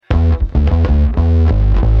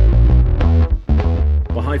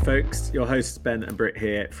folks. Your hosts Ben and Britt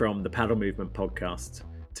here from the Padel Movement podcast.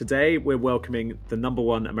 Today, we're welcoming the number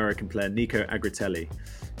one American player, Nico Agritelley.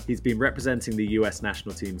 He's been representing the US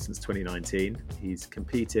national team since 2019. He's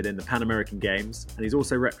competed in the Pan American Games, and he's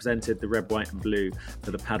also represented the red, white and blue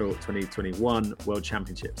for the Padel 2021 World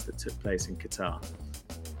Championships that took place in Qatar.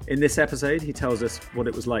 In this episode, he tells us what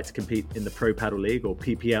it was like to compete in the Pro Padel League, or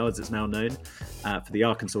PPL as it's now known, for the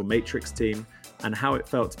Arkansas Matrix team, and how it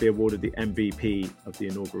felt to be awarded the MVP of the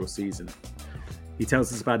inaugural season. He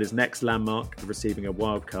tells us about his next landmark of receiving a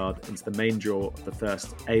wildcard into the main draw of the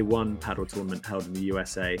first A1 paddle tournament held in the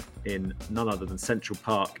USA in none other than Central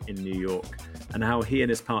Park in New York, and how he and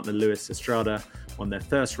his partner Luis Estrada won their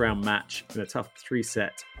first round match in a tough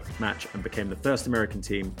 3-set match and became the first American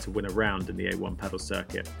team to win a round in the A1 paddle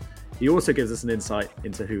circuit. He also gives us an insight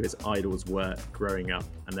into who his idols were growing up,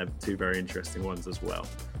 and they're two very interesting ones as well.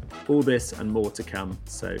 All this and more to come,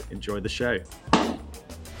 so enjoy the show.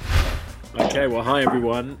 Okay, well, hi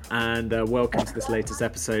everyone, and welcome to this latest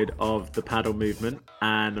episode of the Padel Movement.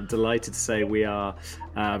 And I'm delighted to say we are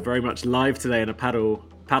very much live today in a paddle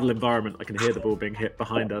environment. I can hear the ball being hit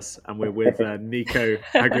behind us, and we're with Nico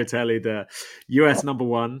Agritelley, the US number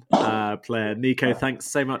one player. Nico, thanks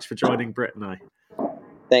so much for joining Britt and I.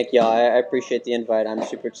 Thank you. I appreciate the invite. I'm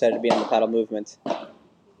super excited to be on the Padel Movement.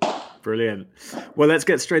 Brilliant. Well, let's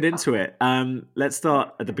get straight into it. Let's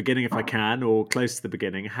start at the beginning if I can, or close to the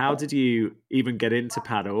beginning. How did you even get into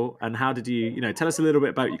paddle, and how did you tell us a little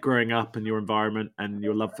bit about you growing up and your environment and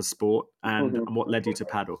your love for sport, and what led you to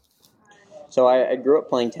paddle? So I grew up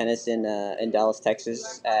playing tennis in Dallas,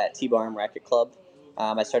 Texas at T-Bar Racket Club.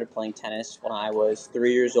 I started playing tennis when I was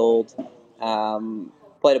 3 years old.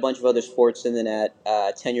 Played a bunch of other sports, and then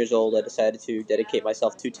at 10 years old, I decided to dedicate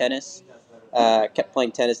myself to tennis. Kept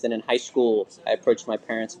playing tennis. Then in high school, I approached my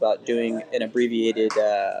parents about doing an abbreviated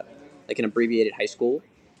high school.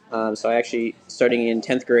 So I actually, starting in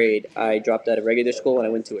 10th grade, I dropped out of regular school and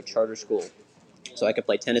I went to a charter school. So I could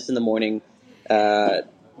play tennis in the morning, go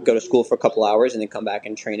to school for a couple hours, and then come back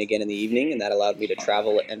and train again in the evening. And that allowed me to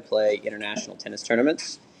travel and play international tennis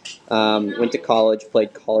tournaments. Went to college,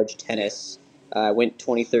 played college tennis. Went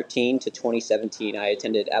 2013 to 2017. I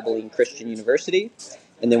attended Abilene Christian University.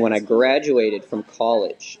 And then when I graduated from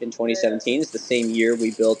college in 2017, it's the same year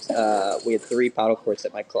we had 3 paddle courts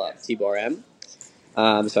at my club, T-Bar M.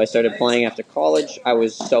 So I started playing after college. I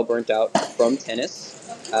was so burnt out from tennis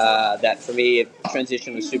that for me,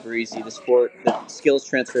 transition was super easy. The skills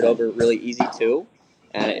transferred over really easy too.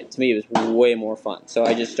 And to me, it was way more fun. So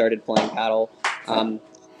I just started playing paddle.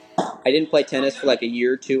 I didn't play tennis for like a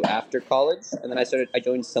year or two after college. And then I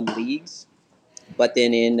joined some leagues. But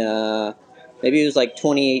then in maybe it was like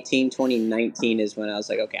 2018, 2019 is when I was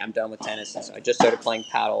like, okay, I'm done with tennis. And so I just started playing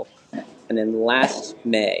paddle. And then last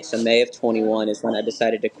May, so May of 21 is when I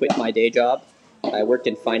decided to quit my day job. I worked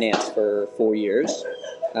in finance for 4 years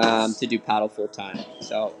to do paddle full time.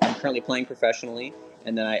 So I'm currently playing professionally.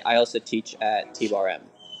 And then I also teach at T-Bar M.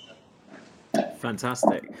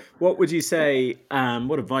 Fantastic. What would you say,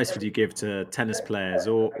 what advice would you give to tennis players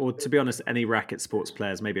or to be honest, any racket sports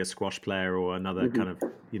players, maybe a squash player or another kind of,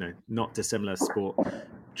 not dissimilar sport,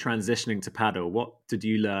 transitioning to paddle? What did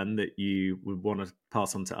you learn that you would want to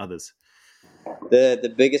pass on to others?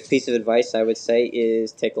 The biggest piece of advice I would say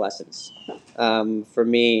is take lessons. For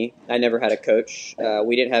me, I never had a coach.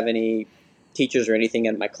 We didn't have any teachers or anything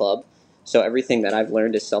at my club. So everything that I've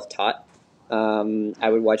learned is self-taught. I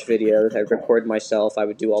would watch videos, I would record myself, I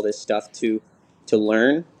would do all this stuff to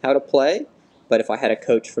learn how to play. But if I had a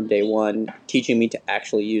coach from day one teaching me to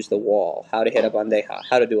actually use the wall, how to hit a bandeja,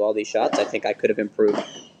 how to do all these shots, I think I could have improved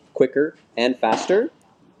quicker and faster.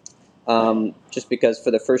 Just because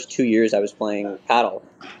for the first 2 years I was playing paddle,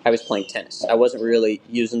 I was playing tennis. I wasn't really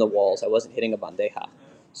using the walls, I wasn't hitting a bandeja.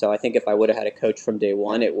 So I think if I would have had a coach from day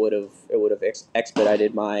one, it would have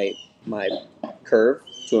expedited my curve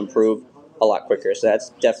to improve a lot quicker. So that's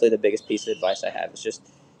definitely the biggest piece of advice I have. It's just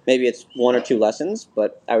maybe it's 1 or 2 lessons,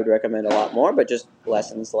 but I would recommend a lot more. But just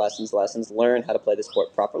lessons. Learn how to play the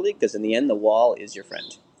sport properly, because in the end, the wall is your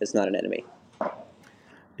friend. It's not an enemy.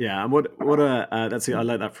 Yeah, and I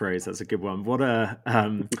like that phrase. That's a good one.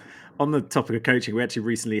 On the topic of coaching, we actually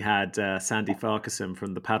recently had Sandy Farquharson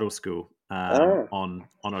from the Paddle School on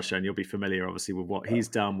our show, and you'll be familiar, obviously, with what he's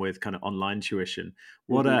done with kind of online tuition.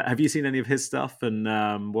 Have you seen any of his stuff,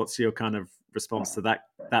 and what's your kind of response to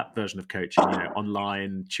that version of coaching?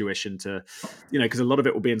 Online tuition to, because a lot of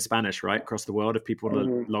it will be in Spanish, right, across the world. If people want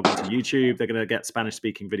to log onto YouTube, they're going to get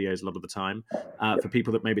Spanish-speaking videos a lot of the time. For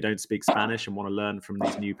people that maybe don't speak Spanish and want to learn from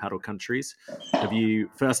these new paddle countries, have you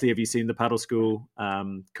seen the Paddle School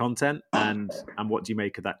content, and what do you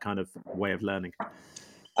make of that kind of way of learning?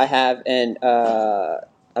 I have an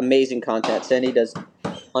amazing content. Sandy does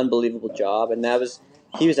unbelievable job, and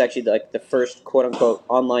he was actually like the first quote unquote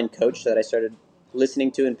online coach that I started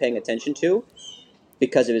listening to and paying attention to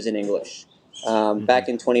because it was in English. Back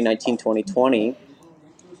in 2019, 2020,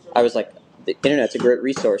 I was like, the internet's a great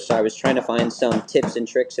resource. So I was trying to find some tips and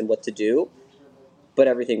tricks and what to do, but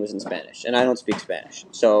everything was in Spanish, and I don't speak Spanish.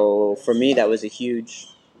 So for me, that was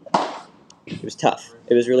it was tough.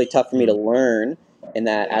 It was really tough for me to learn in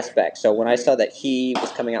that aspect. So when I saw that he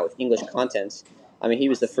was coming out with English content, I mean, he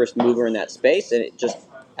was the first mover in that space, and it just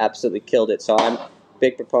absolutely killed it. So I'm a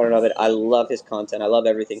big proponent of it. I love his content. I love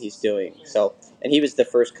everything he's doing. So, and he was the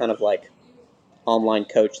first kind of like online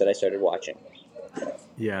coach that I started watching.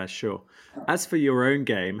 Yeah, sure. As for your own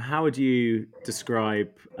game, how would you describe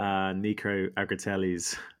Nico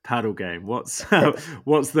Agritelli's paddle game? What's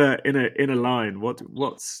what's the in a line?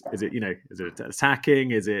 What's is it? Is it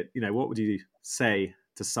attacking? Is it what would you say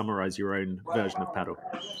to summarize your own version of paddle?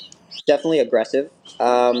 Definitely aggressive.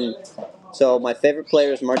 So my favorite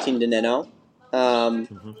player is Martin Dineno,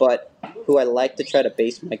 but who I like to try to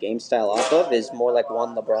base my game style off of is more like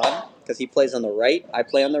Juan LeBron because he plays on the right. I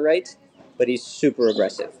play on the right, but he's super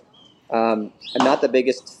aggressive. I'm not the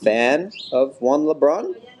biggest fan of Juan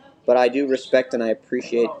LeBron, but I do respect and I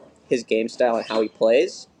appreciate his game style and how he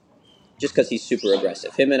plays just because he's super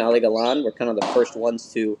aggressive. Him and Ali Galan were kind of the first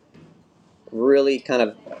ones to really kind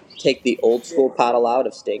of take the old school paddle out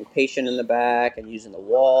of staying patient in the back and using the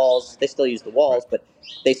walls. They still use the walls, but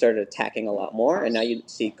they started attacking a lot more. And now you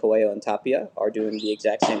see Coelho and Tapia are doing the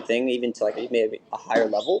exact same thing, even to like maybe a higher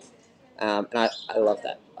level. And I love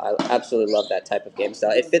that. I absolutely love that type of game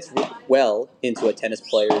style. It fits well into a tennis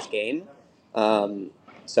player's game.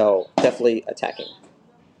 So definitely attacking,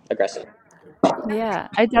 aggressive. Yeah,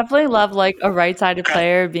 I definitely love like a right-sided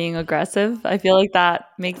player being aggressive. I feel like that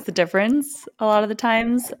makes the difference a lot of the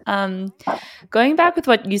times. Going back with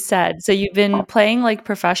what you said, so you've been playing like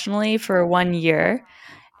professionally for 1 year.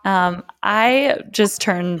 I just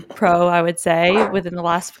turned pro, I would say, within the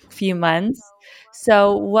last few months.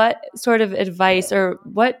 So, what sort of advice or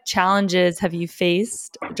what challenges have you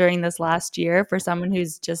faced during this last year for someone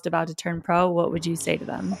who's just about to turn pro? What would you say to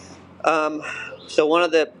them? Um, so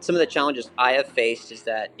some of the challenges I have faced is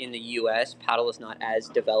that in the U.S. paddle is not as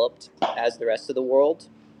developed as the rest of the world.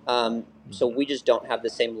 So we just don't have the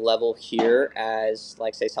same level here as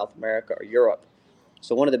like say South America or Europe.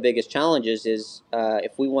 So one of the biggest challenges is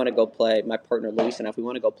if we want to go play, my partner Luis and I, if we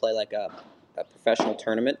want to go play like a professional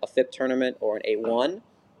tournament, a FIP tournament or an A1,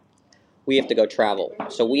 we have to go travel.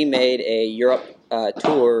 So we made a Europe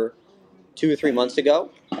tour 2 or 3 months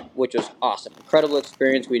ago, which was awesome. Incredible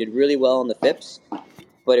experience. We did really well on the FIPS,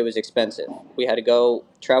 but it was expensive. We had to go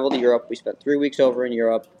travel to Europe. We spent 3 weeks over in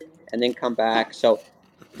Europe and then come back. So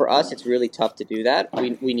for us, it's really tough to do that.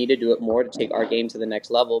 We need to do it more to take our game to the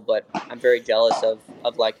next level, but I'm very jealous of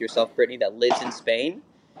like yourself, Brittany, that lives in Spain.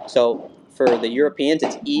 So for the Europeans,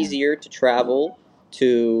 it's easier to travel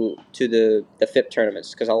to the FIP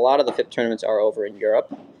tournaments because a lot of the FIP tournaments are over in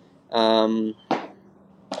Europe.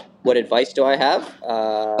 What advice do I have?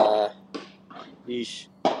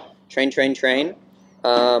 Train, train, train.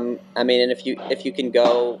 I mean, and if you can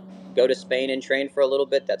go to Spain and train for a little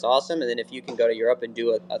bit, that's awesome. And then if you can go to Europe and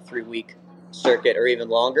do a 3-week circuit or even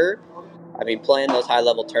longer, I mean, playing those high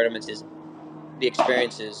level tournaments is the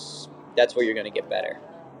experience is that's where you're going to get better.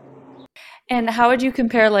 And how would you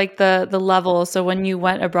compare like the level? So when you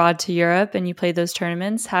went abroad to Europe and you played those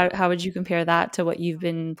tournaments, how would you compare that to what you've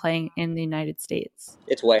been playing in the United States?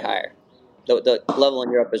 It's way higher. The level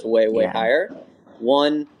in Europe is way higher.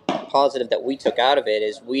 One positive that we took out of it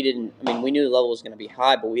is we knew the level was going to be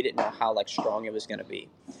high, but we didn't know how like strong it was going to be.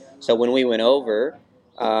 So when we went over,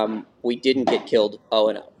 we didn't get killed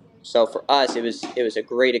 0-0. So for us, it was a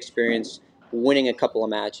great experience, winning a couple of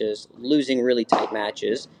matches, losing really tight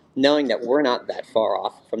matches, knowing that we're not that far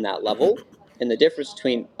off from that level. And the difference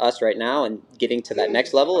between us right now and getting to that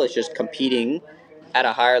next level is just competing at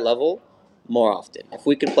a higher level more often. If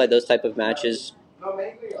we could play those type of matches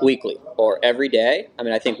weekly or every day, I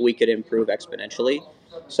mean, I think we could improve exponentially.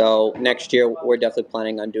 So next year, we're definitely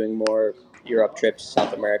planning on doing more Europe trips,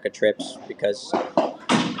 South America trips, because,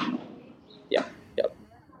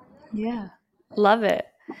 Yeah, love it.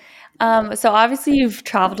 So obviously you've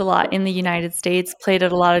traveled a lot in the United States, played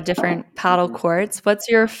at a lot of different paddle courts. What's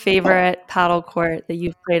your favorite paddle court that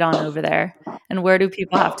you've played on over there? And where do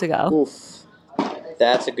people have to go? Oof,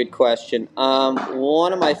 that's a good question.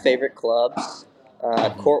 One of my favorite clubs,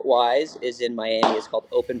 court-wise, is in Miami. It's called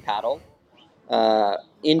Open Paddle.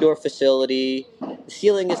 Indoor facility. The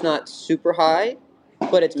ceiling is not super high,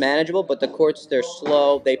 but it's manageable. But the courts, they're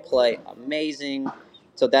slow. They play amazing.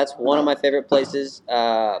 So that's one of my favorite places.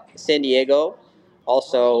 San Diego,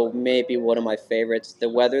 also maybe one of my favorites. The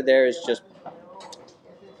weather there is just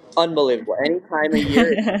unbelievable. Any time of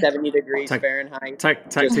year, it's 70 degrees Fahrenheit.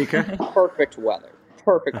 Tactica? Perfect weather.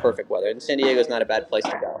 Perfect weather. And San Diego's not a bad place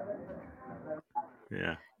to go.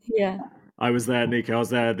 Yeah. Yeah. I was there, Nico. I was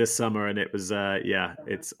there this summer, and it was,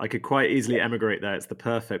 I could quite easily emigrate there. It's the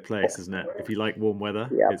perfect place, isn't it? If you like warm weather,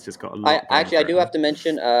 It's just got a lot. I do have to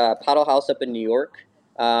mention Paddle House up in New York.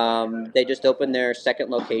 They just opened their second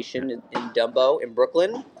location in Dumbo in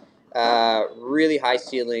Brooklyn. Really high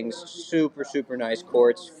ceilings, super nice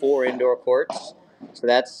courts, 4 indoor courts. So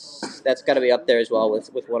that's got to be up there as well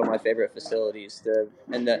with one of my favorite facilities.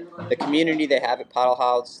 The community they have at Paddle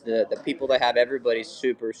House, the people they have, everybody's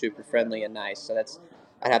super friendly and nice. So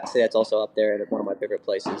I'd have to say that's also up there at one of my favorite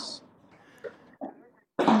places.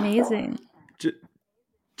 Amazing.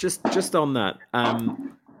 Just on that,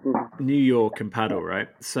 New York and paddle, right?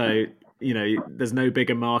 So there's no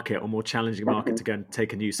bigger market or more challenging market to go and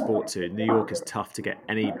take a new sport to. New York is tough to get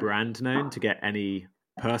any brand known, to get any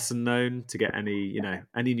person known, to get any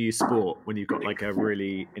new sport when you've got like a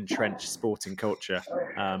really entrenched sporting culture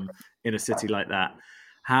in a city like that.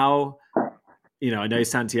 How I know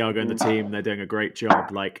Santiago and the team, they're doing a great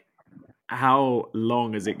job. Like, how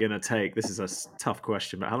long is it going to take? This is a tough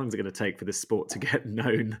question, but how long is it going to take for this sport to get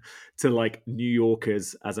known to like New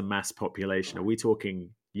Yorkers as a mass population? Are we talking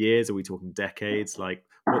years? Are we talking decades? Like,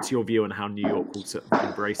 what's your view on how New York will sort of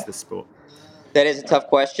embrace this sport? That is a tough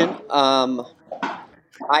question.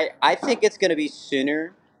 I think it's going to be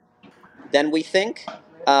sooner than we think.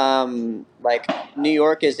 Like New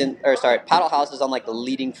York Paddle House is on like the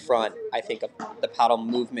leading front, I think, of the paddle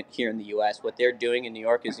movement here in the U.S. What they're doing in New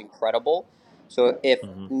York is incredible. So if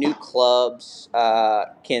new clubs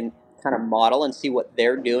can kind of model and see what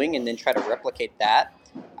they're doing and then try to replicate that,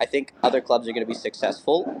 I think other clubs are going to be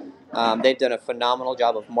successful. They've done a phenomenal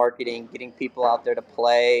job of marketing, getting people out there to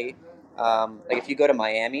play. Like if you go to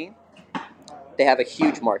Miami, they have a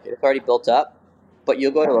huge market. It's already built up. But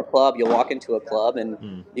you'll go to a club, you'll walk into a club,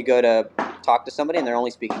 and you go to talk to somebody, and they're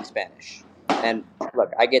only speaking Spanish. And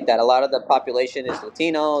look, I get that. A lot of the population is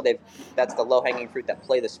Latino. That's the low-hanging fruit that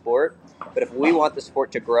play the sport. But if we want the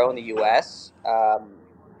sport to grow in the U.S.,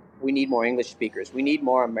 we need more English speakers. We need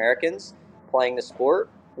more Americans playing the sport,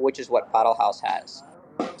 which is what Paddle House has.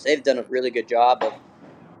 So they've done a really good job of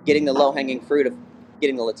getting the low-hanging fruit of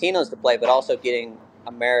getting the Latinos to play, but also getting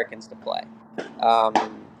Americans to play.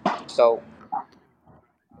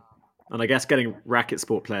 And I guess getting racket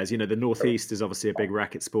sport players, the Northeast is obviously a big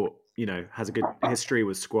racket sport, has a good history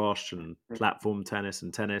with squash and platform tennis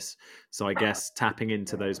and tennis. So I guess tapping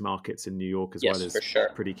into those markets in New York as well is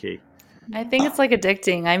pretty key. I think it's like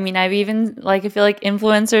addicting. I mean, I feel like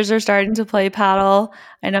influencers are starting to play paddle.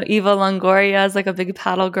 I know Eva Longoria is like a big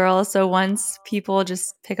paddle girl. So once people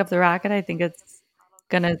just pick up the racket, I think it's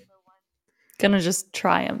gonna just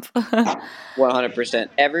triumph. 100%.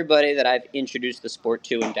 Everybody that I've introduced the sport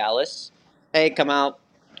to in Dallas, hey, come out.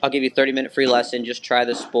 I'll give you a 30-minute free lesson. Just try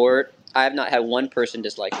the sport. I have not had one person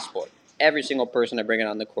dislike the sport. Every single person I bring it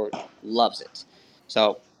on the court loves it.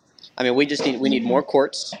 So, I mean, we need more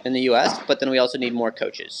courts in the U.S., but then we also need more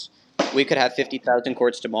coaches. We could have 50,000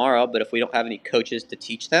 courts tomorrow, but if we don't have any coaches to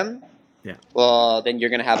teach them, well, then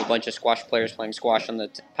you're going to have a bunch of squash players playing squash on the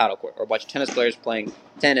paddle court, or a bunch of tennis players playing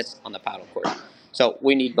tennis on the paddle court. So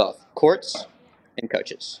we need both courts and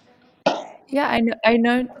coaches. Yeah, I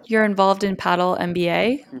know you're involved in Padel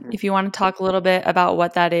MBA. Mm-hmm. If you want to talk a little bit about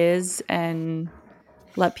what that is and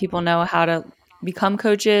let people know how to become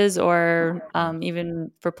coaches or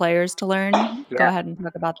even for players to learn, go ahead and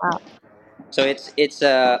talk about that. So it's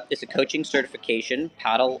a coaching certification,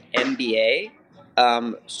 Padel MBA.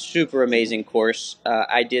 Super amazing course.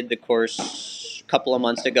 I did the course a couple of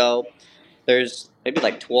months ago. There's maybe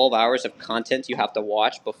like 12 hours of content you have to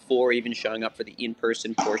watch before even showing up for the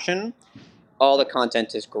in-person portion. All the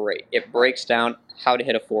content is great. It breaks down how to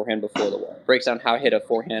hit a forehand before the wall. It breaks down how to hit a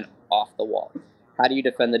forehand off the wall. How do you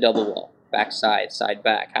defend the double wall? Back side, side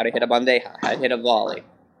back. How to hit a bandeja. How to hit a volley.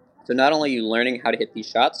 So not only are you learning how to hit these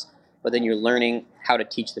shots, but then you're learning how to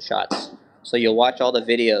teach the shots. So you'll watch all the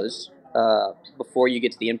videos before you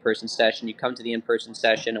get to the in-person session. You come to the in-person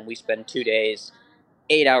session, and we spend 2 days,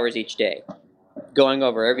 8 hours each day, going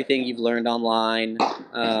over everything you've learned online,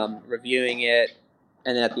 reviewing it,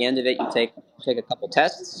 and then at the end of it, you take a couple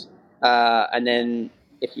tests, and then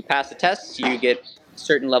if you pass the tests, you get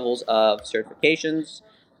certain levels of certifications,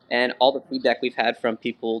 and all the feedback we've had from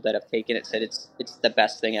people that have taken it said it's the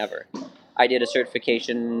best thing ever. I did a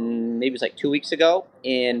certification, maybe it was like 2 weeks ago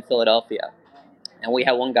in Philadelphia, and we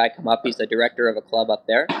had one guy come up. He's the director of a club up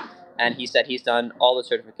there, And he said he's done all the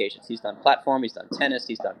certifications. He's done platform, he's done tennis,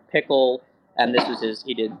 he's done pickle, and this was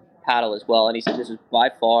he did paddle as well. And he said this was by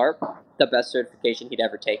far the best certification he'd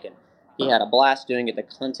ever taken. He had a blast doing it. The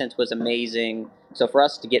content was amazing. So for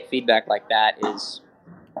us to get feedback like that it's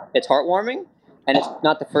heartwarming. And it's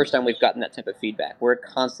not the first time we've gotten that type of feedback. We're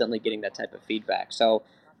constantly getting that type of feedback. So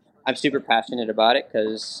I'm super passionate about it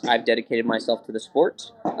because I've dedicated myself to the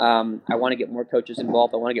sport. I want to get more coaches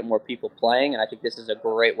involved. I want to get more people playing, and I think this is a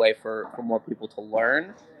great way for more people to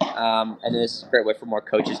learn, and this is a great way for more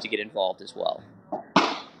coaches to get involved as well.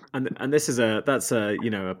 And this is that's a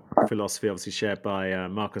philosophy obviously shared by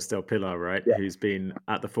Marcos del Pilar, right? Yeah. Who's been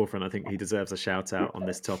at the forefront. I think he deserves a shout out on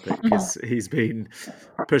this topic because he's been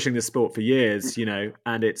pushing the sport for years,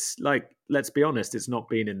 and it's like, let's be honest, it's not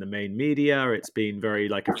been in the main media. It's been very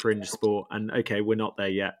like a fringe sport, and okay, we're not there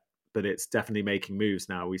yet, but it's definitely making moves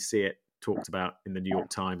now. We see it talked about in the New York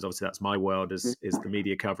Times. Obviously, that's my world, is the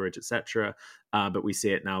media coverage, etc. But we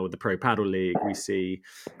see it now with the Pro Padel League. We see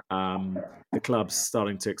the clubs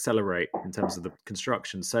starting to accelerate in terms of the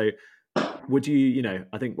construction. So would you,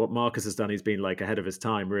 I think what Marcus has done, he's been like ahead of his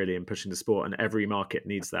time really in pushing the sport, and every market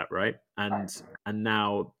needs that, right? And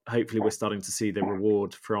now hopefully we're starting to see the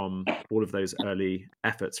reward from all of those early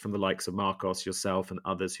efforts from the likes of Marcos, yourself, and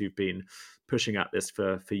others who've been pushing at this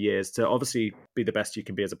for years to obviously be the best you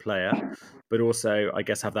can be as a player, but also I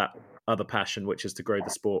guess have that other passion, which is to grow the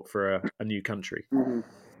sport for a new country. Mm-hmm.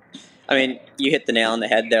 I mean, you hit the nail on the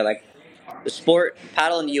head there. Like, the sport,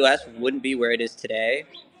 paddle in the U.S. wouldn't be where it is today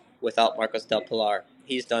without Marcos del Pilar.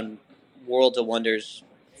 He's done worlds of wonders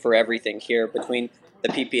for everything here between the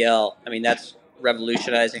PPL. I mean, that's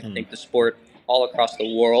revolutionizing, I think, the sport all across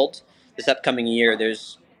the world. This upcoming year,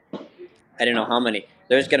 there's, I don't know how many.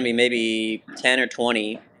 There's going to be maybe 10 or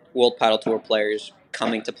 20 World Paddle Tour players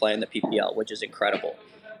coming to play in the PPL, which is incredible.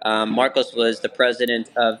 Marcos was the president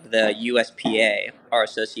of the USPA, our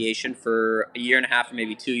association, for a year and a half or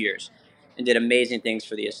maybe 2 years, and did amazing things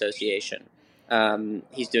for the association.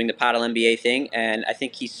 He's doing the Paddle MBA thing, and I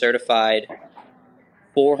think he certified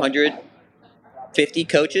 450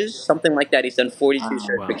 coaches, something like that. He's done 42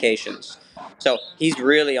 certifications. So he's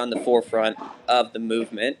really on the forefront of the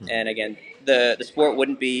movement. And again, the sport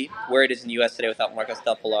wouldn't be where it is in the U.S. today without Marcos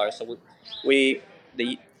del Pilar. So we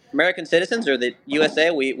the American citizens or the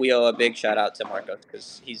USA, we owe a big shout out to Marcos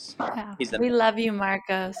because he's the we love you,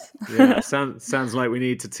 Marcos. Yeah, sounds like we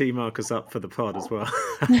need to tee Marcos up for the pod as well.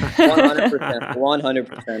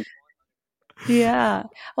 100%. Yeah.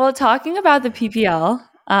 Well, talking about the PPL,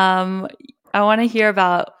 I want to hear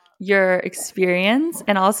about your experience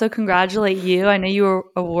and also congratulate you. I know you were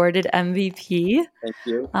awarded MVP. Thank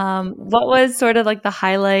you. What was sort of like the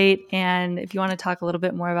highlight, and if you want to talk a little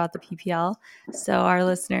bit more about the PPL so our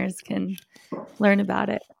listeners can learn about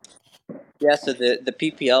it. Yeah, so the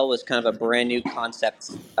PPL was kind of a brand new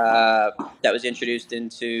concept that was introduced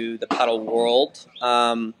into the paddle world.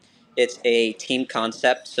 It's a team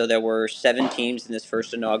concept, so there were 7 teams in this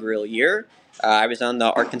first inaugural year. I was on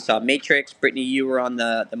the Arkansas Matrix. Brittany, you were on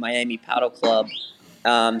the Miami Paddle Club.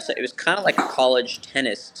 So it was kind of like a college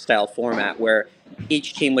tennis style format where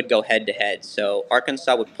each team would go head-to-head. So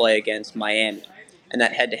Arkansas would play against Miami, and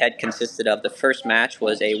that head-to-head consisted of the first match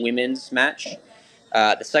was a women's match.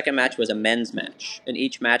 The second match was a men's match, and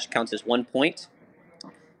each match counts as 1 point.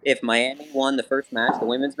 If Miami won the first match, the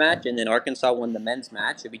women's match, and then Arkansas won the men's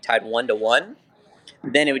match, it would be tied 1-1.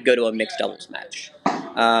 Then it would go to a mixed doubles match.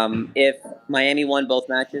 If Miami won both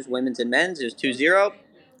matches, women's and men's, it was 2-0,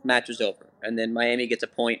 match was over. And then Miami gets a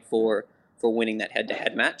point for winning that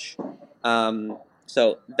head-to-head match.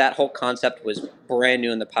 So that whole concept was brand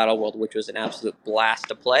new in the paddle world, which was an absolute blast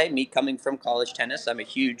to play. Me coming from college tennis, I'm a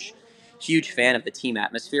huge fan of the team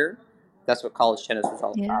atmosphere. That's what college tennis was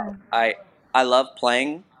all about. I love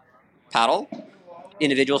playing paddle.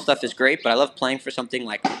 Individual stuff is great, but I love playing for something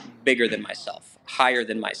like bigger than myself, higher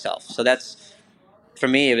than myself. So that's, for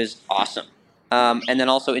me, it was awesome. And then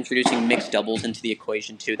also introducing mixed doubles into the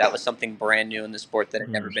equation too. That was something brand new in the sport that had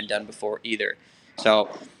never been done before either. So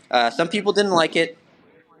some people didn't like it.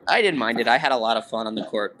 I didn't mind it. I had a lot of fun on the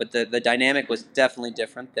court, but the dynamic was definitely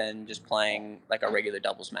different than just playing like a regular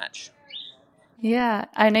doubles match. Yeah,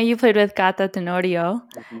 I know you played with Gata Tenorio,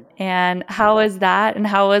 and how was that? And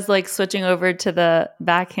how was like switching over to the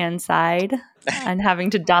backhand side and having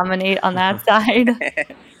to dominate on that side?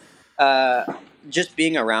 Just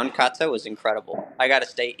being around Kata was incredible. I got to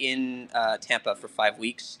stay in Tampa for 5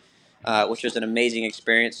 weeks, which was an amazing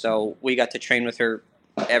experience. So we got to train with her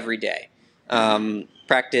every day,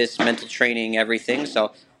 practice, mental training, everything.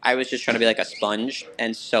 So I was just trying to be like a sponge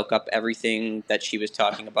and soak up everything that she was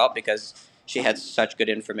talking about because she had such good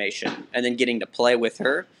information. And then getting to play with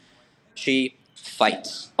her, She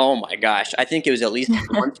fights. Oh my gosh! I think it was at least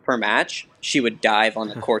once per match she would dive on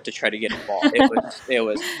the court to try to get a ball. It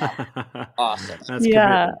was awesome. That's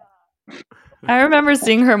Yeah. commitment. I remember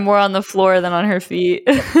seeing her more on the floor than on her feet.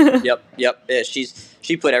 Yep. Yeah,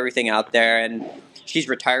 she put everything out there, and she's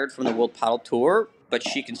retired from the World Paddle Tour, but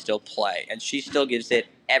she can still play, and she still gives it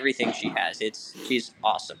everything she has. She's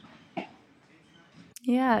awesome.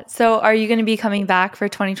 Yeah. So are you going to be coming back for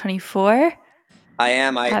 2024? I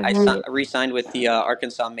am. Have I you? re-signed with the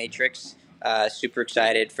Arkansas Matrix. Super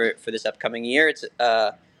excited for this upcoming year. It's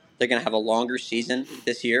they're going to have a longer season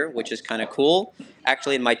this year, which is kind of cool.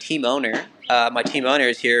 Actually, my team owner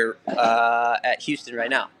is here at Houston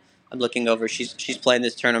right now. I'm looking over. She's playing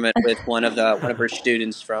this tournament with one of her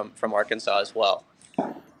students from Arkansas as well.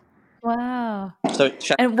 Wow. So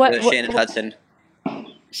shout And out to Shannon Hudson.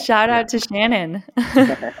 Shout out to Shannon.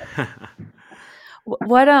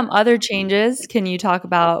 What other changes can you talk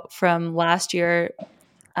about from last year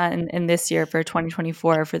and this year for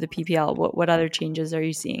 2024 for the PPL? What other changes are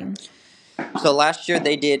you seeing? So last year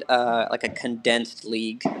they did like a condensed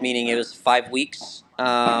league, meaning it was 5 weeks,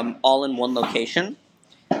 all in one location.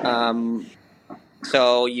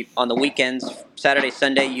 So on the weekends, Saturday,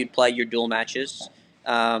 Sunday, you'd play your dual matches.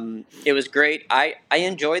 It was great. I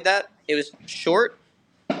enjoyed that. It was short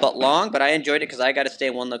but long, but I enjoyed it because I got to stay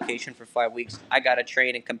in one location for 5 weeks. I got to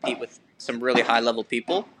train and compete with some really high-level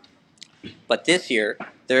people. But this year,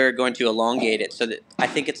 they're going to elongate it so that I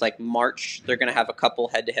think it's like March, they're going to have a couple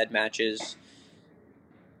head-to-head matches.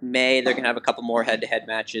 May, they're going to have a couple more head-to-head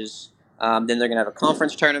matches. Then they're going to have a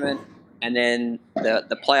conference tournament. And then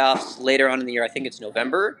the playoffs later on in the year, I think it's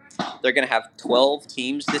November, they're going to have 12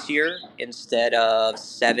 teams this year instead of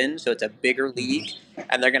 7. So it's a bigger league.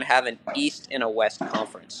 And they're going to have an East and a West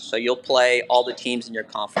conference. So you'll play all the teams in your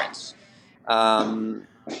conference.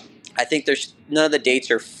 I think there's none of the dates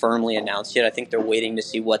are firmly announced yet. I think they're waiting to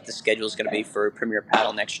see what the schedule is going to be for Premier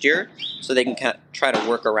Paddle next year, so they can kind of try to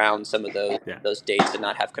work around some of those dates and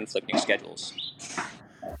not have conflicting schedules.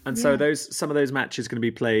 And so some of those matches going to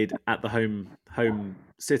be played at the home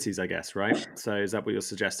cities, I guess, right? So is that what you're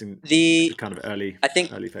suggesting? The kind of early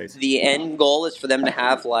phase. The end goal is for them to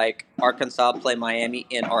have like Arkansas play Miami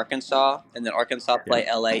in Arkansas, and then Arkansas play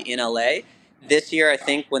LA in LA. This year, I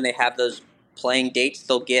think when they have those playing dates,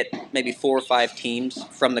 they'll get maybe 4 or 5 teams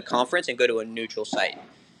from the conference and go to a neutral site.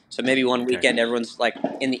 So maybe one weekend, everyone's like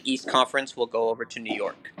in the East Conference will go over to New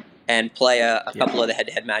York and play a couple of the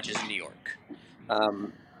head-to-head matches in New York.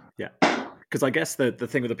 Because I guess the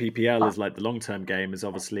thing with the PPL is like the long-term game is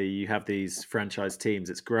obviously you have these franchise teams.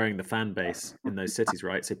 It's growing the fan base in those cities,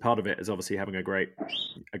 right? So part of it is obviously having a great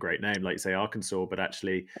name, like you say Arkansas, but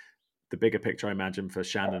actually the bigger picture I imagine for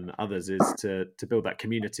Shannon and others is to build that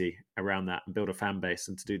community around that and build a fan base.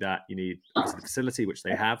 And to do that, you need obviously the facility, which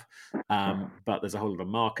they have, but there's a whole lot of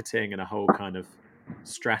marketing and a whole kind of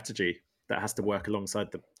strategy that has to work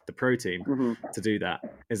alongside the pro team to do that.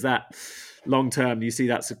 Is that long term? Do you see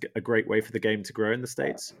that's a great way for the game to grow in the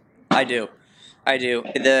States? I do.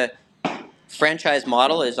 The franchise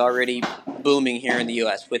model is already booming here in the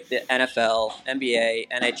U.S. with the NFL, NBA,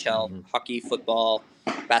 NHL, hockey, football,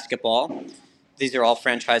 basketball. These are all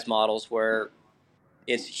franchise models where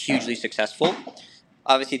it's hugely successful.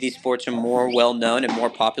 Obviously, these sports are more well-known and more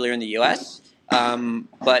popular in the U.S.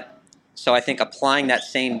 So I think applying that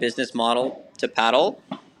same business model to paddle,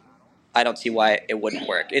 I don't see why it wouldn't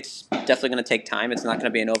work. It's definitely going to take time. It's not going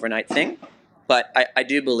to be an overnight thing. But I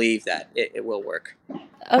do believe that it will work.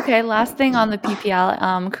 Okay, last thing on the PPL.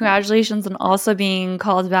 Congratulations on also being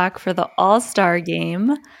called back for the All-Star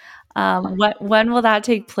game. When will that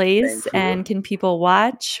take place, and can people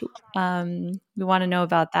watch? We want to know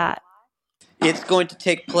about that. It's going to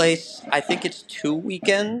take place, I think it's 2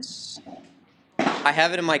 weekends. I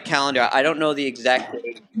have it in my calendar. I don't know the exact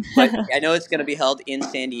date, but I know it's going to be held in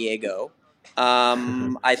San Diego.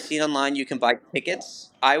 I've seen online you can buy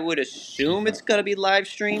tickets. I would assume it's going to be live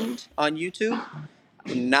streamed on YouTube.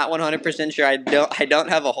 I'm not 100% sure. I don't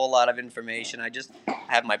have a whole lot of information. I just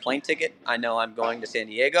have my plane ticket. I know I'm going to San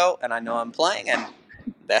Diego, and I know I'm playing, and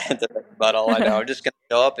that's about all I know. I'm just going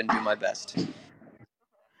to show up and do my best.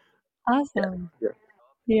 Awesome.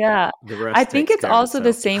 Yeah. I think it's also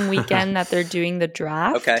the same weekend that they're doing the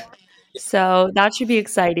draft. Okay. So that should be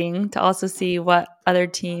exciting to also see what other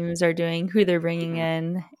teams are doing, who they're bringing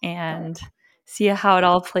in, and see how it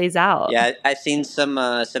all plays out. Yeah, I've seen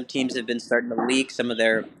some teams have been starting to leak some of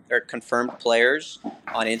their confirmed players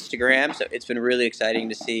on Instagram. So it's been really exciting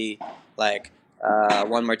to see like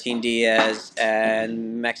Juan Martin Diaz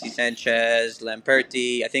and Maxi Sanchez,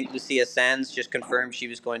 Lamperti. I think Lucia Sanz just confirmed she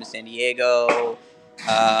was going to San Diego.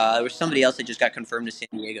 There was somebody else that just got confirmed to San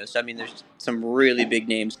Diego. So, I mean, there's some really big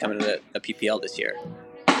names coming to the PPL this year.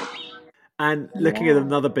 And looking at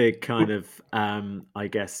another big kind of, I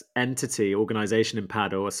guess, organization in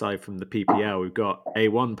paddle, aside from the PPL, we've got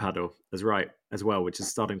A1 paddle as well, which is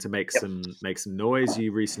starting to make some noise.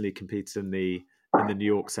 You recently competed in the New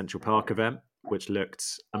York Central Park event, which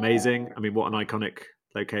looked amazing. I mean, what an iconic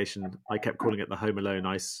location. I kept calling it the Home Alone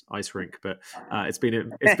ice rink, but it's been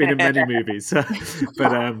in many movies.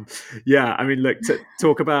 But yeah, I mean, look,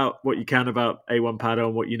 talk about what you can about A1 Paddle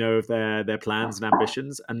and what you know of their plans and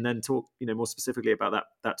ambitions, and then talk more specifically about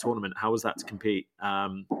that tournament. How was that to compete,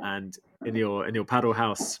 and in your paddle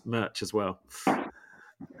house merch as well?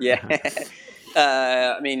 Yeah.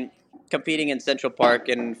 I mean, competing in Central Park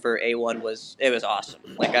and for A1 was awesome.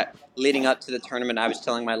 Like, leading up to the tournament, I was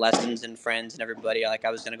telling my lessons and friends and everybody, like,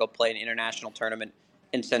 I was going to go play an international tournament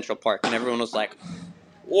in Central Park, and everyone was like,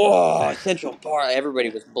 whoa, Central Park. Everybody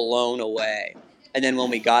was blown away. And then when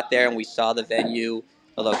we got there and we saw the venue,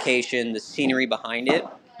 the location, the scenery behind it,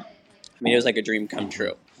 I mean, it was like a dream come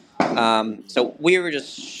true. So we were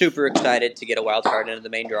just super excited to get a wild card into the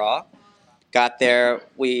main draw. Got there,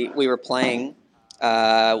 we were playing.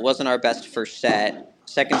 Wasn't our best first set.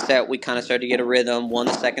 Second set, we kind of started to get a rhythm. Won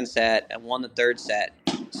the second set and won the third set.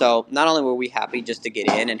 So not only were we happy just to get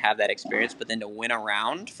in and have that experience, but then to win a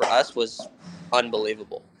round for us was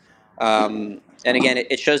unbelievable. And again,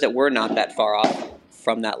 it shows that we're not that far off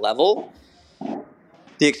from that level.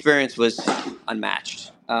 The experience was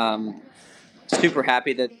unmatched. Super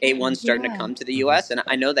happy that A1's starting to come to the U.S., and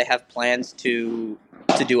I know they have plans to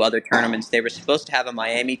do other tournaments. They were supposed to have a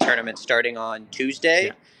Miami tournament starting on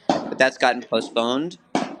Tuesday, but that's gotten postponed.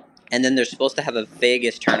 And then they're supposed to have a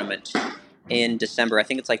Vegas tournament in December. I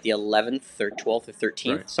think it's like the 11th or 12th or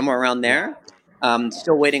 13th, somewhere around there.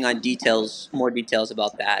 Still waiting on more details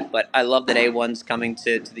about that. But I love that A1's coming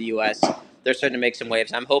to the U.S. They're starting to make some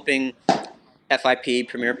waves. I'm hoping FIP,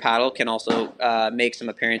 Premier Paddle, can also make some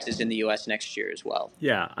appearances in the U.S. next year as well.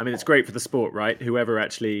 Yeah, I mean, it's great for the sport, right? Whoever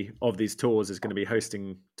actually of these tours is going to be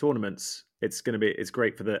hosting tournaments, it's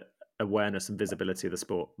great for the awareness and visibility of the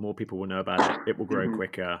sport. More people will know about it. It will grow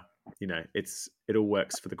quicker. It all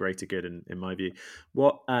works for the greater good, in my view.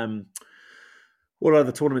 What other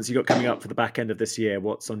tournaments you got coming up for the back end of this year?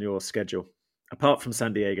 What's on your schedule apart from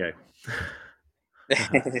San Diego?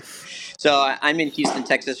 So I'm in Houston,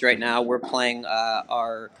 Texas right now. We're playing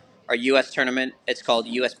our U.S. tournament. It's called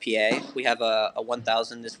USPA. We have a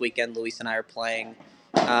 1,000 this weekend. Luis and I are playing.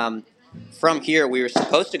 From here, we were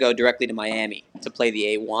supposed to go directly to Miami to play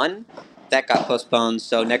the A1. That got postponed,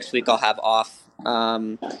 so next week I'll have off.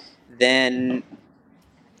 Then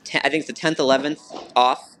I think it's the 10th, 11th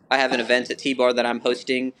off. I have an event at T-Bar that I'm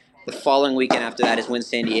hosting. The following weekend after that is when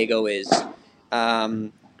San Diego is.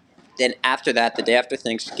 Then after that, the day after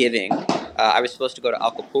Thanksgiving, I was supposed to go to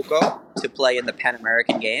Acapulco to play in the Pan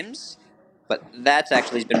American Games, but that's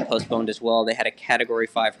actually been postponed as well. They had a Category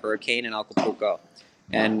 5 hurricane in Acapulco,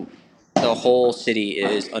 and the whole city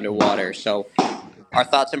is underwater. So our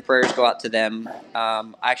thoughts and prayers go out to them.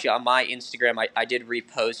 Actually, on my Instagram, I did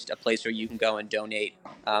repost a place where you can go and donate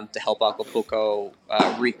to help Acapulco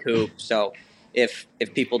recoup. So if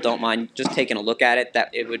people don't mind just taking a look at it, that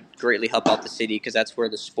it would greatly help out the city because that's where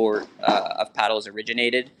the sport of paddle is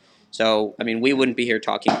originated. So, I mean, we wouldn't be here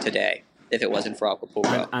talking today if it wasn't for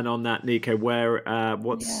Acapulco. And on that, Nico,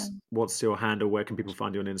 what's your handle? Where can people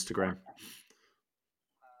find you on Instagram?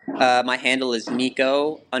 My handle is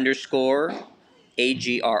Nico_AGRI.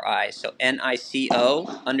 So NICO_AGRI.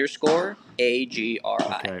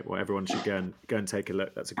 Okay, well, everyone should go and take a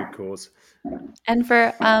look. That's a good cause. And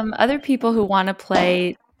for other people who want to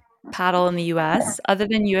play paddle in the US, other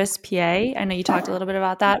than USPA, I know you talked a little bit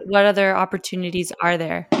about that. What other opportunities are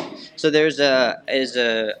there? So there's I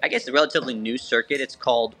guess a relatively new circuit. It's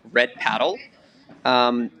called Red Paddle.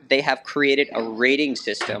 They have created a rating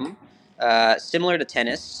system similar to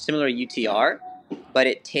tennis, similar to UTR, but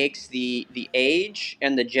it takes the age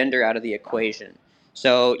and the gender out of the equation.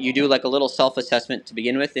 So you do like a little self-assessment to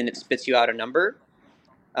begin with, and it spits you out a number.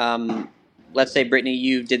 Let's say, Brittany,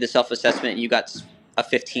 you did the self-assessment and you got a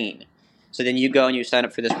 15. So then you go and you sign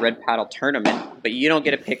up for this Red Paddle tournament, but you don't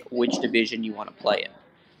get to pick which division you want to play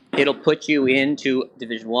in. It'll put you into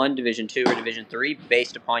Division 1, Division 2, or Division 3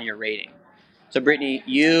 based upon your rating. So, Brittany,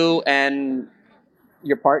 you and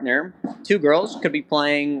your partner, two girls, could be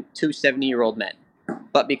playing two 70-year-old men.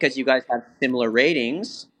 But because you guys have similar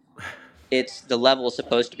ratings, the level is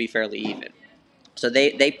supposed to be fairly even. So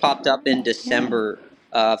they popped up in December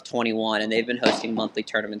of 21, and they've been hosting monthly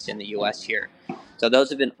tournaments in the U.S. here. So those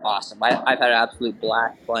have been awesome. I've had an absolute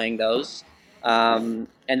blast playing those. And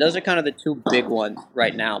those are kind of the two big ones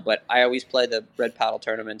right now. But I always play the red paddle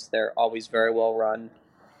tournaments. They're always very well run.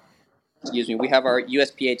 Excuse me. We have our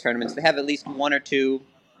USPA tournaments. They have at least one or two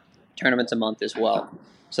tournaments a month as well.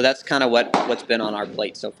 So that's kind of what's been on our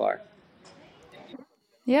plate so far.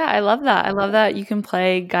 Yeah, I love that. I love that you can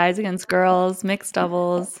play guys against girls, mixed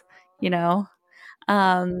doubles, you know.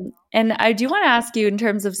 And I do want to ask you in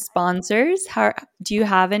terms of sponsors, how do you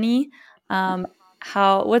have any?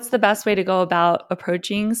 What's the best way to go about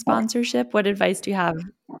approaching sponsorship? What advice do you have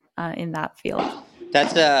in that field?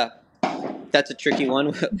 That's a tricky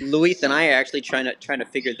one. Luis and I are actually trying to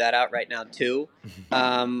figure that out right now too.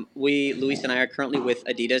 Luis and I are currently with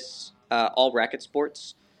Adidas All Racket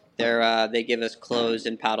Sports. They give us clothes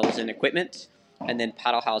and paddles and equipment, and then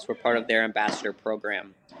Paddle House, we're part of their ambassador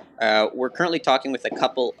program. We're currently talking with a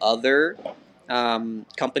couple other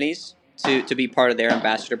companies to be part of their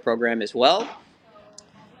ambassador program as well.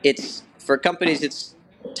 It's for companies. It's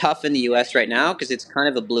tough in the U.S. right now because it's kind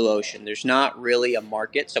of a blue ocean. There's not really a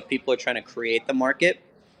market, so people are trying to create the market.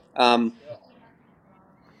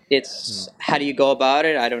 It's how do you go about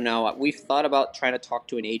it? I don't know. We've thought about trying to talk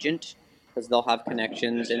to an agent because they'll have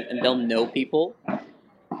connections and they'll know people.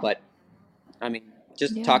 But I mean,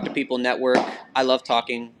 just talk to people, network. I love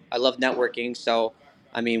talking. I love networking. So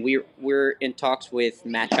I mean, we're in talks with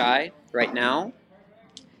Match Eye right now.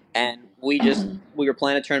 And we were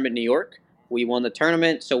playing a tournament in New York. We won the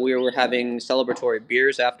tournament, so we were having celebratory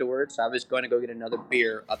beers afterwards. So I was going to go get another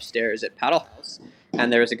beer upstairs at Paddle House,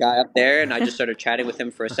 and there was a guy up there, and I just started chatting with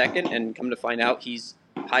him for a second, and come to find out he's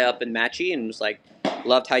high up in Matchy, and was like,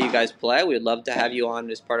 loved how you guys play. We'd love to have you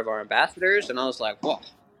on as part of our ambassadors. And I was like, whoa.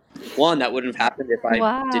 One, that wouldn't have happened if I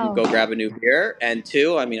didn't go grab a new beer, and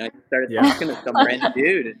two, I mean, I started talking to some random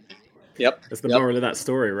dude. And, yep. That's the moral of that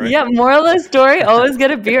story, right? Yeah, moral of the story, always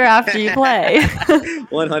get a beer after you play.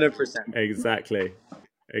 100%. Exactly.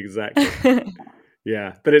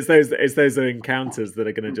 Yeah, but it's those encounters that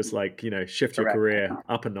are going to just shift your career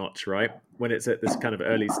up a notch, right? When it's at this kind of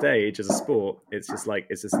early stage as a sport, it's just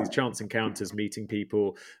these chance encounters, meeting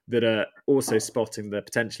people that are also spotting the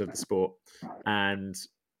potential of the sport, and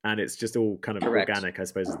it's just all kind of organic, I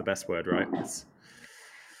suppose is the best word, right?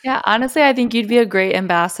 Yeah, honestly, I think you'd be a great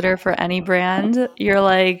ambassador for any brand. You're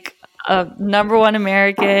like a number one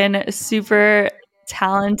American, super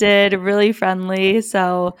talented, really friendly.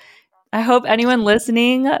 So I hope anyone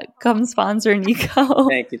listening come sponsor Nico.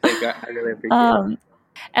 Thank you. I really appreciate it.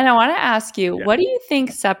 And I want to ask you, what do you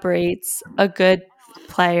think separates a good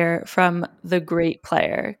player from the great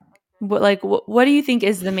player? What do you think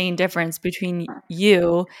is the main difference between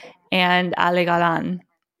you and Ale Galan,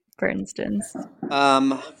 for instance?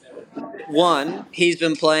 One, he's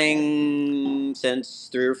been playing since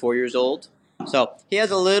 3 or 4 years old, so he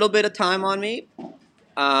has a little bit of time on me.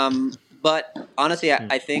 But honestly,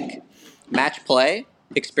 I think match play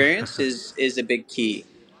experience is a big key.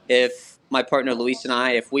 If my partner Luis and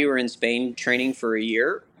I, if we were in Spain training for a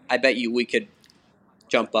year, I bet you we could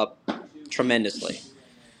jump up tremendously.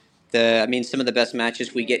 Some of the best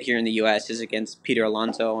matches we get here in the U.S. is against Peter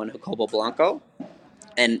Alonso and Jacobo Blanco,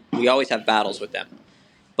 and we always have battles with them.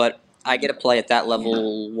 But I get to play at that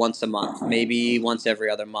level once a month, maybe once every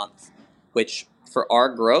other month, which for our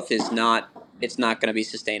growth it's not going to be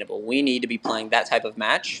sustainable. We need to be playing that type of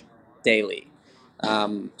match daily.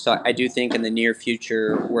 So I do think in the near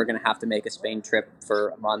future we're going to have to make a Spain trip for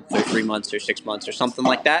a month or 3 months or 6 months or something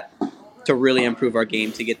like that to really improve our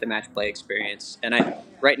game to get the match play experience. And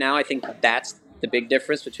right now I think that's the big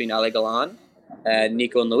difference between Ale Galan,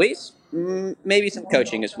 Nico and Luis. Maybe some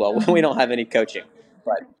coaching as well. We don't have any coaching,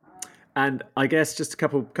 but. And I guess just a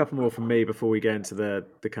couple more from me before we get into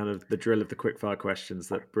the kind of the drill of the quickfire questions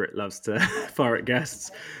that Britt loves to fire at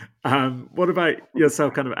guests. What about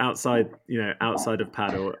yourself, kind of outside of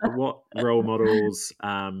paddle? What role models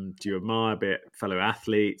do you admire, be it fellow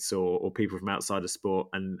athletes or people from outside of sport,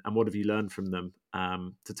 and what have you learned from them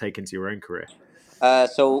to take into your own career?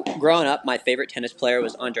 So growing up, my favorite tennis player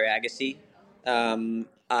was Andre Agassi.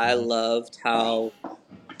 I loved how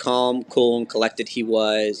calm, cool, and collected he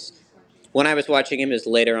was. When I was watching him is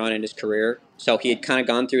later on in his career. So he had kind of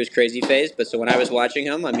gone through his crazy phase. But so when I was watching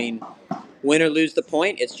him, win or lose the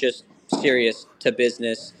point, it's just serious to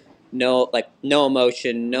business. No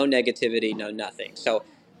emotion, no negativity, no nothing. So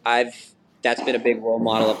that's been a big role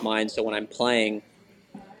model of mine. So when I'm playing,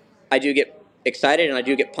 I do get excited and I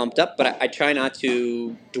do get pumped up, but I try not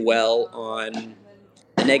to dwell on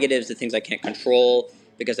the negatives, the things I can't control,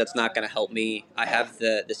 because that's not going to help me. I have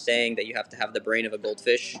the saying that you have to have the brain of a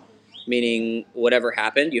goldfish. Meaning whatever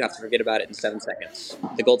happened, you have to forget about it in 7 seconds.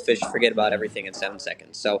 The goldfish forget about everything in 7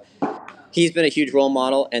 seconds. So he's been a huge role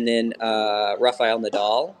model. And then Rafael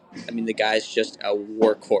Nadal. I mean, the guy's just a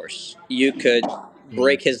workhorse. You could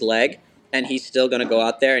break his leg, and he's still going to go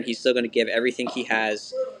out there, and he's still going to give everything he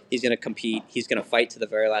has. He's going to compete. He's going to fight to the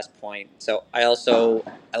very last point. So I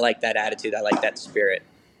like that attitude. I like that spirit.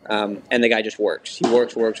 And the guy just works. He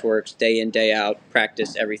works, day in, day out,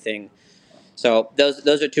 practice, everything. So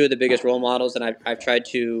those are two of the biggest role models, and I've tried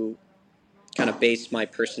to kind of base my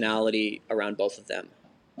personality around both of them.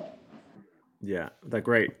 Yeah, they're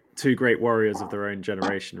great. Two great warriors of their own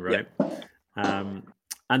generation, right? Yeah.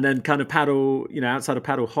 And then kind of paddle, outside of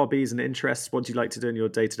paddle, hobbies and interests, what do you like to do in your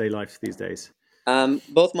day-to-day life these days?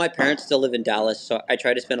 Both my parents still live in Dallas, so I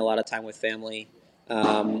try to spend a lot of time with family.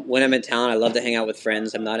 When I'm in town, I love to hang out with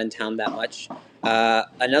friends. I'm not in town that much.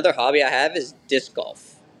 Another hobby I have is disc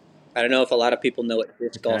golf. I don't know if a lot of people know what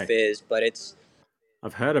disc golf is, but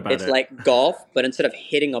I've heard about it. It's like golf, but instead of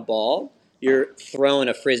hitting a ball, you're throwing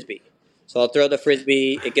a frisbee. So I'll throw the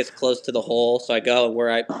frisbee, it gets close to the hole, so I go, and where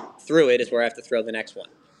I threw it is where I have to throw the next one.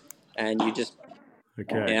 And you just,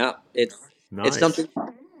 it's something.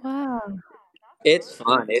 Wow. It's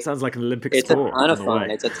fun. It sounds like an Olympic sport. It's a ton of fun.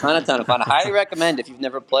 It's a ton of fun. I highly recommend if you've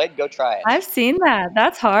never played, go try it. I've seen that.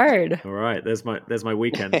 That's hard. All right, there's my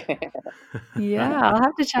weekend. Yeah, I'll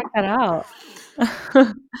have to check that out.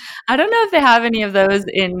 I don't know if they have any of those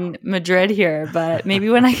in Madrid here, but maybe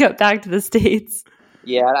when I get back to the States.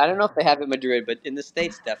 Yeah, I don't know if they have it in Madrid, but in the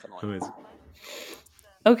States, definitely.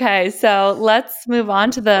 Okay, so let's move on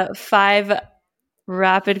to the 5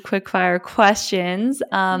 rapid quickfire questions.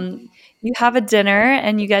 You have a dinner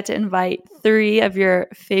and you get to invite 3 of your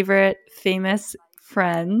favorite famous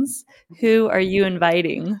friends. Who are you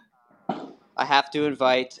inviting? I have to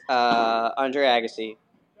invite Andre Agassi.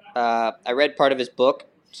 I read part of his book,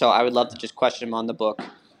 so I would love to just question him on the book.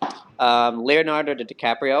 Leonardo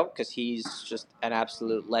DiCaprio, because he's just an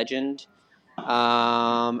absolute legend.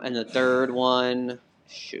 And the third one,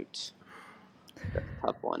 that's a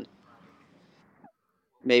tough one.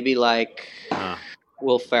 Maybe like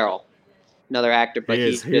Will Ferrell, another actor, but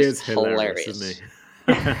he's just hilarious. Isn't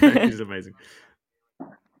he? He's amazing.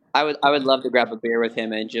 I would love to grab a beer with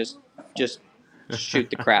him and just shoot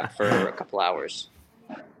the crap for a couple hours.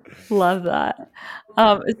 Love that.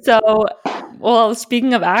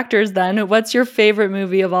 Speaking of actors then, what's your favorite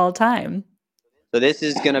movie of all time? So this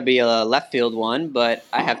is going to be a left field one, but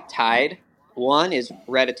I have tied. One is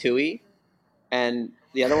Ratatouille, and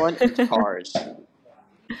the other one is Cars.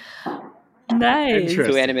 Nice.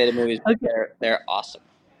 2 animated movies. Okay. They're awesome.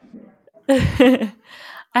 I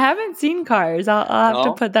haven't seen Cars. I'll have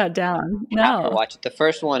to put that down. You have to watch it. The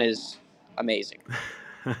first one is amazing.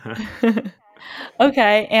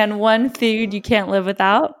 Okay, and one food you can't live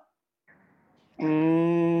without?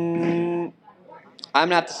 I'm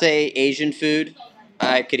gonna have to say Asian food.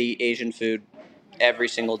 I could eat Asian food every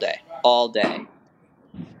single day, all day.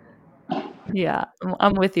 Yeah,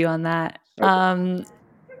 I'm with you on that. Okay.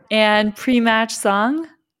 And pre-match song?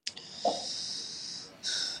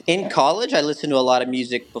 In college, I listened to a lot of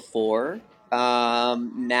music before.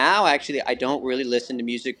 Now, actually, I don't really listen to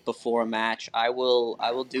music before a match. I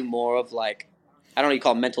will do more of like, I don't know what you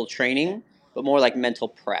call it, mental training, but more like mental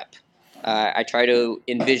prep. I try to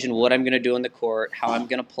envision what I'm going to do on the court, how I'm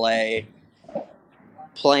going to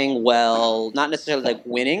playing well, not necessarily like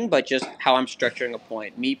winning, but just how I'm structuring a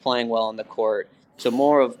point, me playing well on the court. So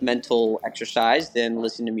more of mental exercise than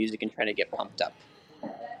listening to music and trying to get pumped up.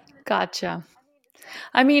 Gotcha.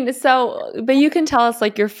 I mean, but you can tell us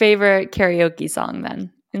like your favorite karaoke song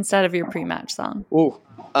then, instead of your pre-match song. Ooh.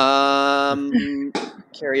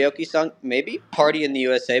 Karaoke song, maybe Party in the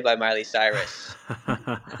USA by Miley Cyrus.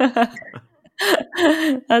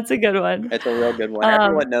 That's a good one. It's a real good one.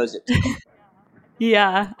 Everyone knows it.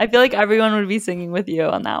 Yeah, I feel like everyone would be singing with you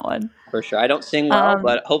on that one. For sure. I don't sing well,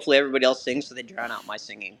 but hopefully everybody else sings so they drown out my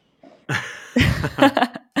singing.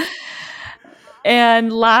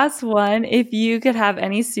 And last one, if you could have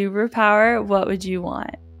any superpower, what would you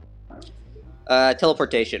want?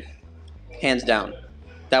 Teleportation. Hands down.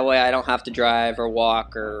 That way I don't have to drive or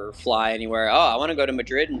walk or fly anywhere. Oh, I want to go to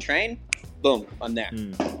Madrid and train? Boom, I'm there.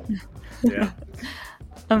 Yeah.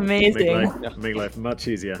 Amazing. Make life much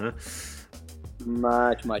easier, huh?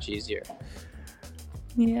 Much, much easier.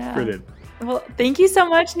 Yeah. Brilliant. Well, thank you so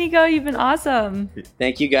much, Nico. You've been awesome.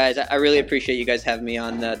 Thank you, guys. I really appreciate you guys having me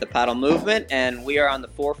on the paddle movement, and we are on the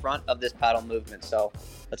forefront of this paddle movement, so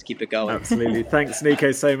let's keep it going. Absolutely. Thanks,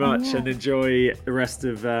 Nico, so much, and enjoy the rest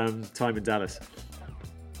of time in Dallas.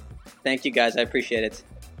 Thank you, guys. I appreciate it.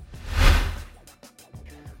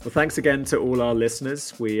 Well, thanks again to all our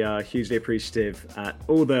listeners. We are hugely appreciative at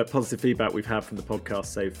all the positive feedback we've had from the podcast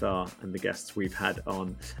so far and the guests we've had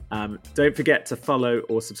on. Don't forget to follow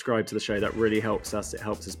or subscribe to the show. That really helps us. It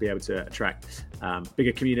helps us be able to attract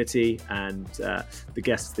bigger community and the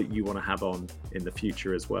guests that you want to have on in the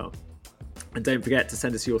future as well. And don't forget to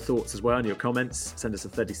send us your thoughts as well and your comments. Send us a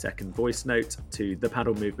 30-second voice note to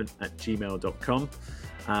thepaddlemovement@gmail.com.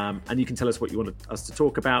 And you can tell us what you want us to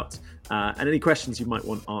talk about and any questions you might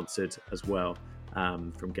want answered as well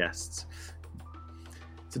from guests.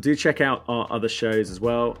 So do check out our other shows as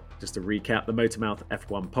well. Just to recap, the Motormouth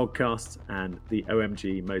F1 podcast and the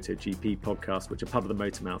OMG MotoGP podcast, which are part of the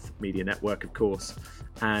Motormouth Media Network, of course.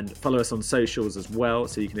 And follow us on socials as well,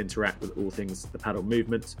 so you can interact with all things the Padel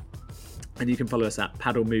Movement. And you can follow us at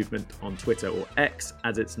Padel Movement on Twitter, or X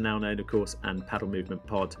as it's now known, of course, and Padel Movement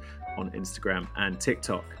Pod on Instagram and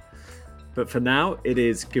TikTok. But for now, it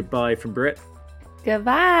is goodbye from Britt.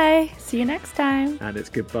 Goodbye. See you next time. And it's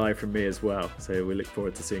goodbye from me as well. So we look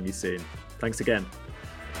forward to seeing you soon. Thanks again.